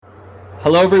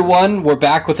Hello, everyone. We're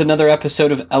back with another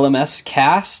episode of LMS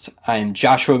Cast. I'm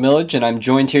Joshua Millage, and I'm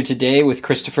joined here today with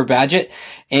Christopher Badgett.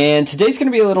 And today's going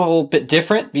to be a little bit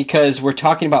different because we're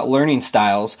talking about learning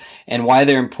styles and why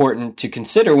they're important to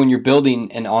consider when you're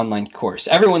building an online course.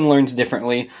 Everyone learns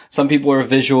differently. Some people are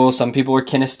visual, some people are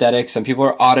kinesthetic, some people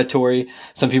are auditory,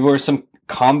 some people are some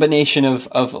combination of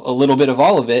a little bit of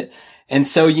all of it. And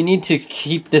so you need to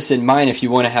keep this in mind if you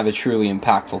want to have a truly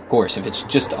impactful course. If it's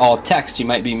just all text, you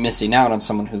might be missing out on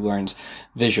someone who learns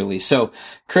visually. So,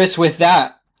 Chris, with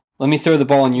that, let me throw the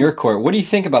ball in your court. What do you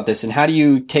think about this, and how do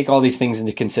you take all these things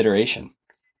into consideration?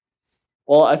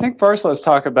 Well, I think first let's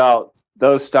talk about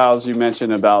those styles you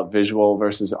mentioned about visual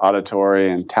versus auditory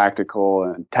and tactical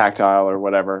and tactile or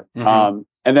whatever. Mm-hmm.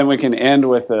 And then we can end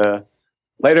with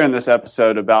later in this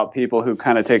episode about people who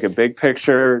kind of take a big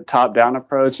picture, top-down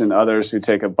approach, and others who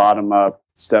take a bottom-up,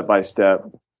 step-by-step,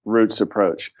 roots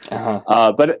approach.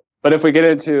 Uh-huh. But if we get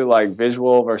into like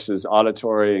visual versus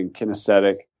auditory and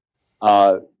kinesthetic,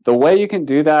 the way you can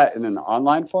do that in an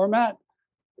online format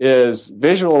is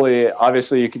visually.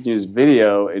 Obviously, you can use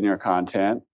video in your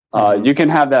content. Mm-hmm. You can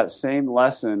have that same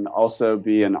lesson also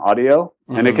be an audio,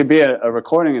 mm-hmm. and it could be a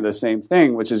recording of the same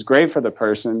thing, which is great for the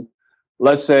person.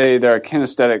 Let's say they're a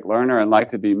kinesthetic learner and like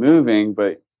to be moving,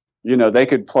 but they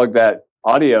could plug that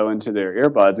audio into their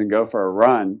earbuds and go for a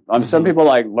run. Mm-hmm. Some people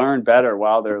like learn better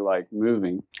while they're like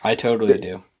moving. I totally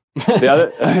do. The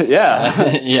other,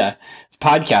 yeah, yeah, it's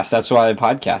podcast. That's why I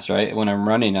podcast. Right when I'm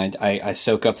running, I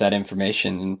soak up that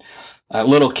information. And a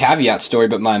little caveat story,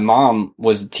 but my mom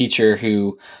was a teacher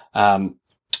who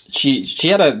she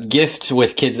had a gift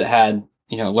with kids that had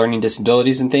learning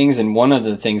disabilities and things. And one of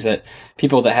the things that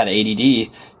people that had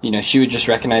ADD, she would just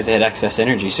recognize they had excess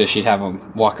energy. So she'd have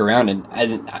them walk around. And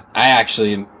I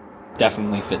actually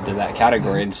definitely fit into that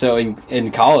category. And so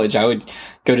in college, I would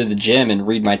go to the gym and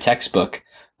read my textbook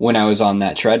when I was on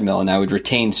that treadmill, and I would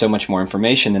retain so much more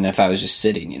information than if I was just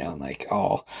sitting, like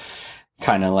all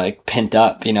kind of like pent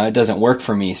up, it doesn't work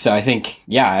for me. So I think,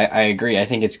 I agree. I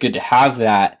think it's good to have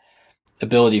that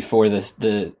ability for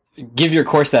give your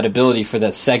course that ability for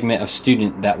that segment of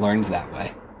student that learns that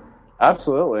way.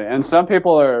 Absolutely. And some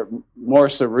people are more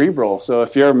cerebral. So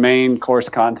if your main course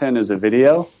content is a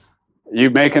video, you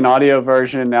make an audio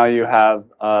version. Now you have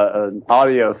an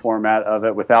audio format of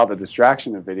it without the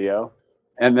distraction of video.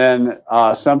 And then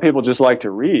some people just like to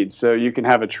read. So you can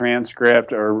have a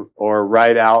transcript or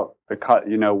write out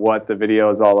what the video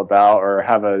is all about, or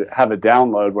have a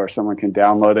download where someone can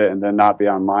download it and then not be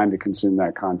online to consume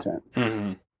that content.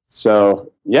 Mm-hmm.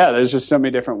 So, there's just so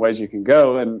many different ways you can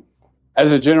go. And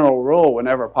as a general rule,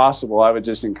 whenever possible, I would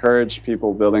just encourage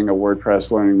people building a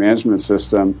WordPress learning management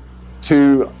system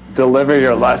to deliver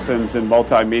your lessons in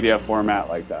multimedia format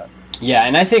like that. Yeah,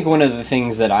 and I think one of the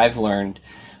things that I've learned,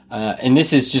 and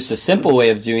this is just a simple way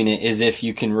of doing it, is if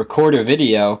you can record a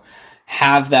video,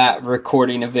 have that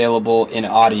recording available in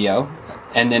audio,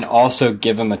 and then also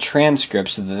give them a transcript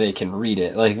so that they can read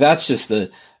it. Like, that's just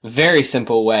a very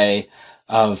simple way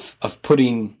of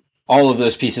putting all of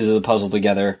those pieces of the puzzle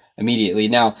together immediately.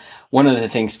 Now, one of the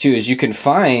things too is you can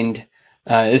find,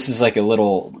 this is like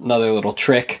another little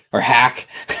trick or hack,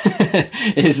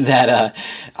 is that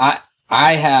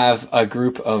I have a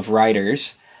group of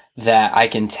writers that I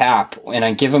can tap, and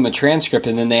I give them a transcript,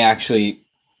 and then they actually,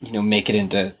 make it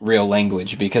into real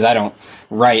language, because I don't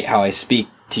write how I speak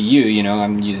to you,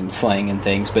 I'm using slang and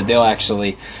things, but they'll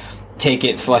actually take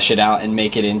it, flesh it out, and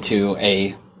make it into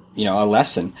a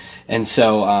lesson. And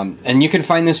so, and you can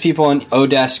find those people on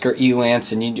Odesk or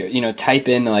Elance, and you type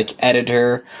in like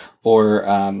editor,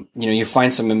 or, you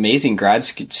find some amazing grad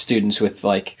students with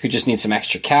who just need some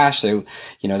extra cash. They're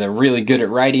really good at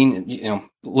writing.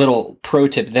 Little pro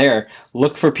tip there,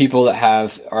 look for people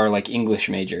that are like English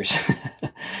majors.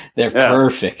 They're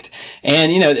perfect.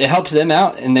 And, it helps them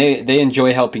out, and they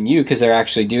enjoy helping you because they're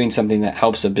actually doing something that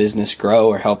helps a business grow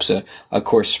or helps a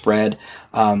course spread.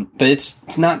 But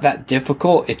it's not that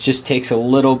difficult. It just takes a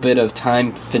little bit of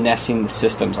time finessing the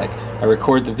systems. Like, I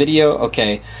record the video.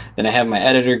 Okay. Then I have my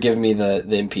editor give me the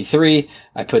MP3.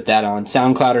 I put that on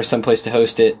SoundCloud or someplace to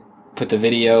host it. Put the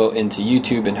video into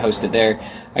YouTube and host it there.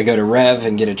 I go to Rev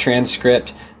and get a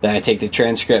transcript. Then I take the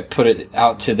transcript, put it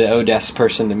out to the Odesk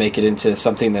person to make it into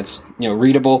something that's,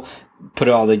 readable. Put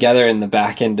it all together in the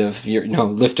back end of your,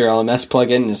 Lifter LMS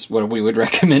plugin is what we would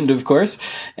recommend, of course.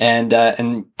 And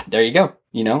there you go.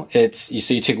 So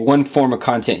you take one form of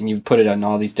content and you put it on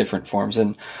all these different forms,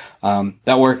 and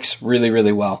that works really,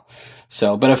 really well.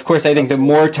 So, but of course, I think the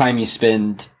more time you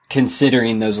spend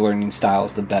considering those learning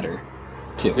styles, the better.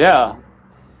 Too. Yeah.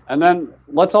 And then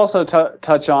let's also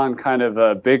touch on kind of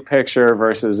a big picture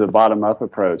versus a bottom-up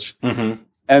approach. Mm-hmm.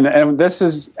 And this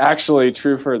is actually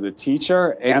true for the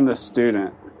teacher and the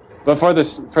student. But for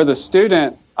the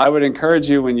student, I would encourage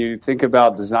you, when you think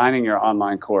about designing your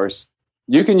online course,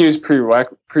 you can use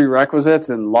prerequisites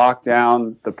and lock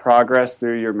down the progress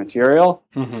through your material.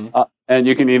 And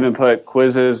you can even put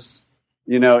quizzes,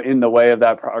 in the way of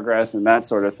that progress and that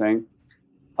sort of thing.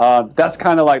 That's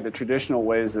kind of like the traditional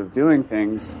ways of doing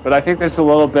things. But I think there's a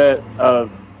little bit of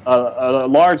a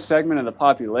large segment of the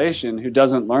population who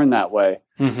doesn't learn that way.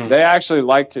 They actually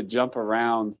like to jump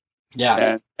around.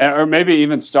 Or maybe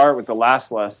even start with the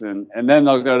last lesson, and then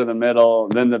they'll go to the middle,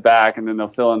 and then the back, and then they'll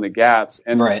fill in the gaps.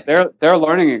 And their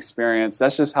learning experience,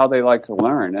 that's just how they like to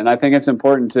learn. And I think it's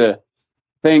important to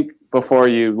think before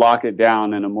you lock it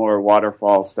down in a more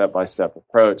waterfall, step-by-step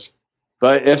approach.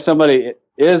 But if somebody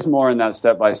is more in that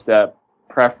step-by-step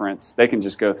preference, they can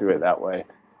just go through it that way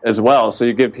as well. So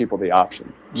you give people the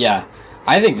option. Yeah,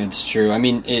 I think that's true. I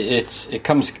mean, it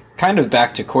comes kind of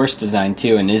back to course design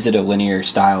too. And is it a linear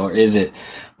style, or is it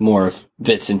more of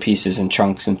bits and pieces and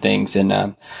chunks and things?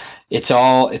 And it's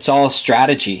all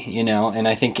strategy, And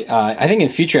I think in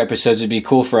future episodes it'd be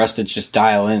cool for us to just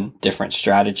dial in different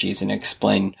strategies and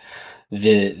explain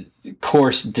the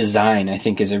course design. I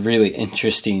think is a really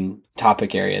interesting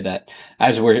topic area that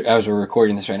as we're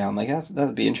recording this right now, I'm like, that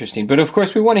would be interesting. But of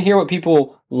course we want to hear what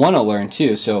people want to learn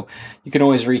too. So you can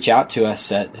always reach out to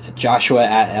us at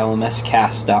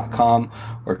joshua@lmscast.com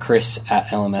or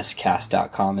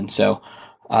chris@lmscast.com. And so,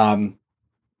 we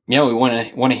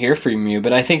want to hear from you,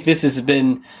 but I think this has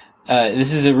been,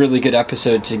 this is a really good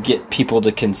episode to get people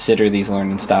to consider these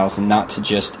learning styles and not to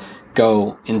just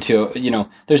go into,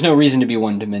 there's no reason to be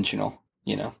one dimensional,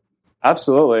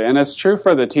 Absolutely. And it's true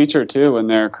for the teacher too, when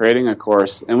they're creating a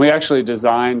course. And we actually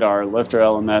designed our Lifter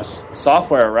LMS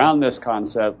software around this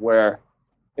concept, where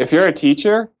if you're a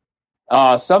teacher,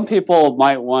 some people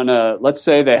might want to, let's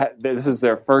say this is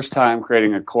their first time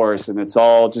creating a course and it's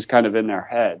all just kind of in their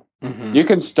head. You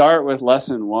can start with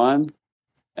lesson 1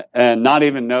 and not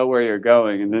even know where you're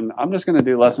going. And then I'm just going to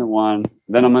do lesson 1,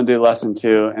 then I'm going to do lesson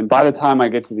 2. And by the time I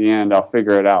get to the end, I'll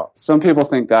figure it out. Some people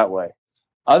think that way.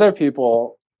 Other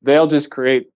people, they'll just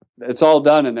create, it's all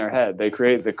done in their head. They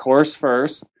create the course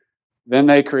first, then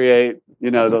they create,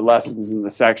 the lessons and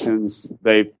the sections.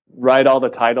 They write all the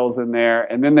titles in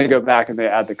there, and then they go back and they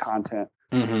add the content.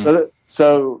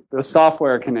 So the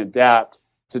software can adapt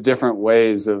to different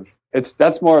ways of,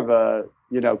 that's more of a,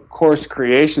 course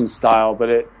creation style, but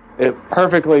it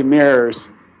perfectly mirrors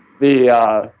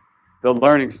the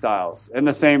learning styles. And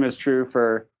the same is true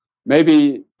for,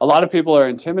 maybe a lot of people are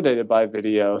intimidated by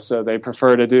video, so they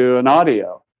prefer to do an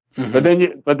audio.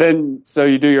 But then so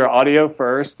you do your audio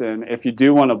first, and if you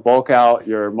do want to bulk out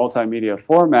your multimedia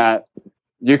format,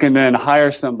 you can then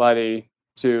hire somebody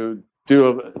to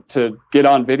get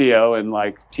on video and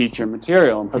teach your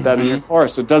material and put that in your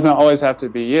course. It doesn't always have to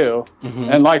be you.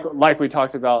 And like we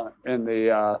talked about in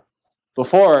the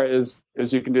before is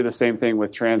you can do the same thing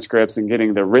with transcripts and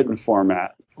getting the written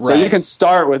format. So you can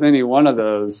start with any one of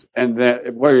those, and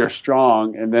then where you're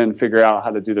strong, and then figure out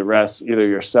how to do the rest either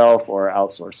yourself or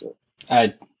outsource it.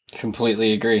 I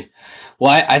completely agree.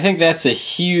 Well, I think that's a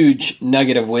huge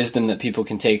nugget of wisdom that people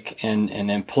can take and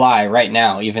apply right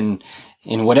now, even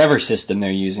in whatever system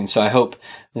they're using. So I hope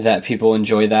that people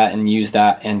enjoy that and use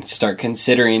that and start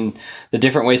considering the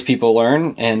different ways people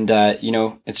learn. And,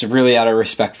 it's really out of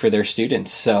respect for their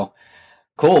students. So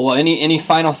cool. Well, any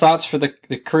final thoughts for the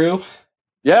crew?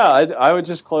 Yeah, I would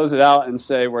just close it out and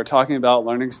say we're talking about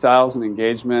learning styles, and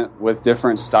engagement with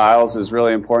different styles is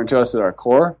really important to us at our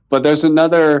core. But there's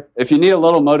if you need a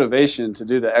little motivation to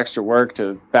do the extra work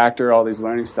to factor all these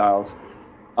learning styles,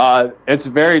 it's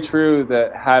very true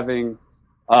that having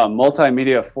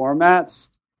multimedia formats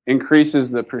increases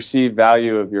the perceived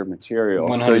value of your material.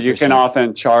 100%. So you can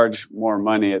often charge more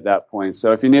money at that point.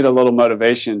 So if you need a little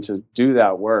motivation to do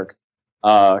that work,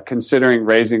 considering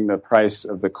raising the price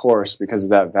of the course because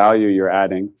of that value you're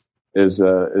adding is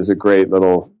a great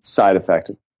little side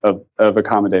effect of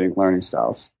accommodating learning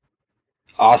styles.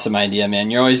 Awesome idea,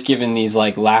 man. You're always giving these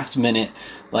last minute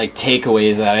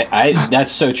takeaways that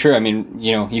that's so true. I mean,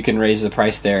 you can raise the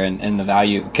price there and the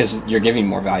value because you're giving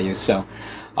more value. So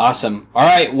awesome. All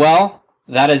right. Well,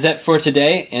 that is it for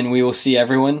today, and we will see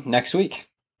everyone next week.